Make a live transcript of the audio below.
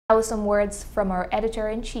Now some words from our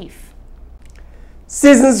editor-in-chief.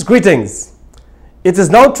 Season's greetings. It is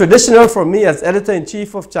now traditional for me as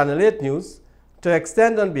editor-in-chief of Channel 8 News to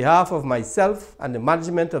extend on behalf of myself and the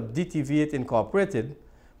management of DTV8 Incorporated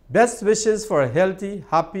best wishes for a healthy,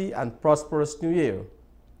 happy, and prosperous new year.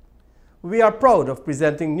 We are proud of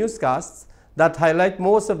presenting newscasts that highlight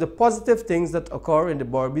most of the positive things that occur in the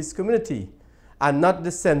Berbice community and not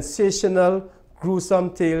the sensational, gruesome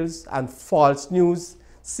tales and false news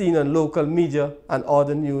seen on local media and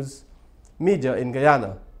other news media in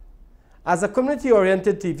Guyana. As a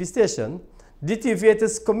community-oriented TV station, DTV8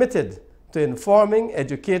 is committed to informing,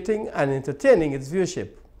 educating, and entertaining its viewership,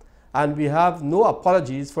 and we have no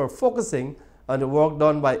apologies for focusing on the work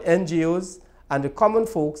done by NGOs and the common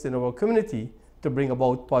folks in our community to bring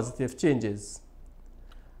about positive changes.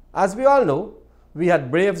 As we all know, we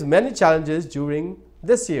had braved many challenges during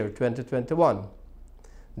this year, 2021.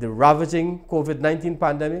 The ravaging COVID-19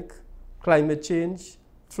 pandemic, climate change,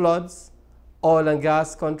 floods, oil and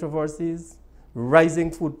gas controversies, rising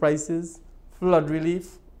food prices, flood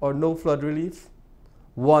relief or no flood relief,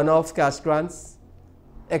 one-off cash grants,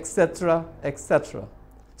 etc., etc.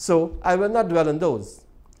 So I will not dwell on those.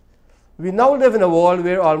 We now live in a world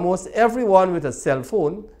where almost everyone with a cell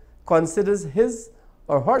phone considers his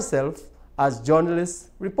or herself as journalists,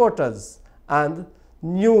 reporters, and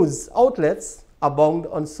news outlets abound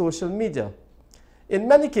on social media. In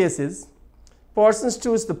many cases, persons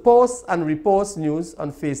choose to post and repost news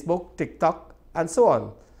on Facebook, TikTok, and so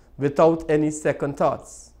on, without any second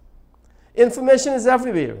thoughts. Information is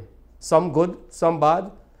everywhere, some good, some bad,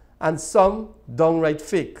 and some downright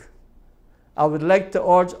fake. I would like to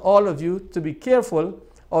urge all of you to be careful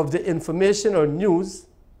of the information or news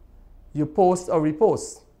you post or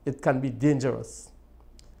repost. It can be dangerous.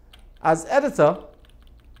 As editor,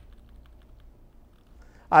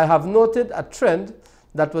 I have noted a trend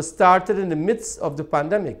that was started in the midst of the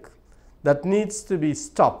pandemic that needs to be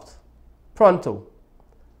stopped pronto.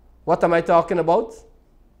 What am I talking about?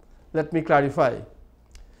 Let me clarify.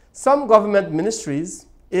 Some government ministries,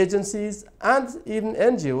 agencies, and even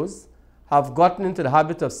NGOs have gotten into the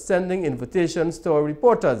habit of sending invitations to our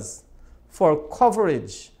reporters for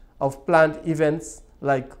coverage of planned events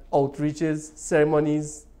like outreaches,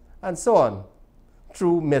 ceremonies, and so on,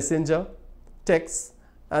 through messenger, text,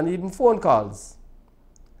 and even phone calls.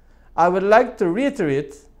 I would like to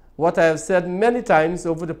reiterate what I have said many times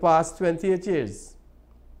over the past 28 years.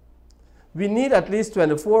 We need at least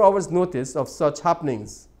 24 hours notice of such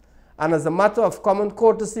happenings, and as a matter of common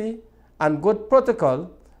courtesy and good protocol,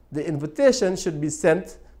 the invitation should be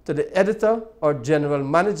sent to the editor or general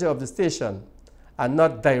manager of the station and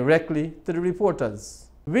not directly to the reporters.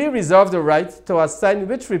 We reserve the right to assign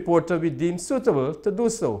which reporter we deem suitable to do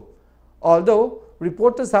so, although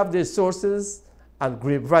reporters have their sources and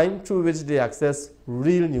grapevine through which they access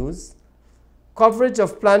real news. Coverage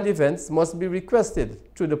of planned events must be requested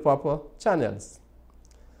through the proper channels.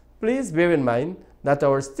 Please bear in mind that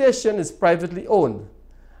our station is privately owned,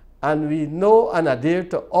 and we know and adhere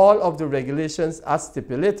to all of the regulations as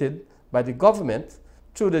stipulated by the government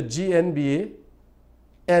through the GNBA,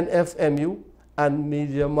 NFMU, and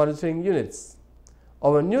media monitoring units.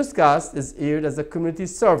 Our newscast is aired as a community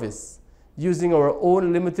service using our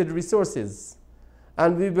own limited resources,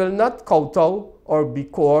 and we will not kowtow or be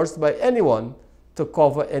coerced by anyone to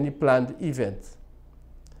cover any planned event.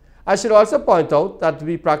 I should also point out that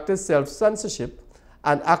we practice self-censorship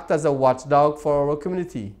and act as a watchdog for our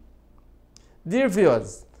community. Dear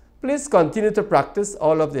viewers, please continue to practice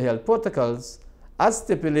all of the health protocols as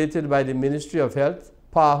stipulated by the Ministry of Health,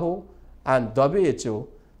 PAHO, and WHO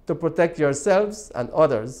to protect yourselves and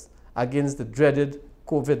others against the dreaded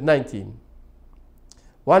COVID-19.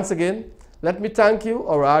 Once again, let me thank you,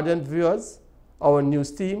 our ardent viewers, our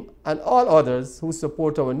news team, and all others who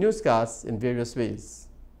support our newscasts in various ways.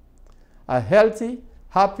 A healthy,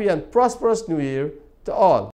 happy, and prosperous New Year to all.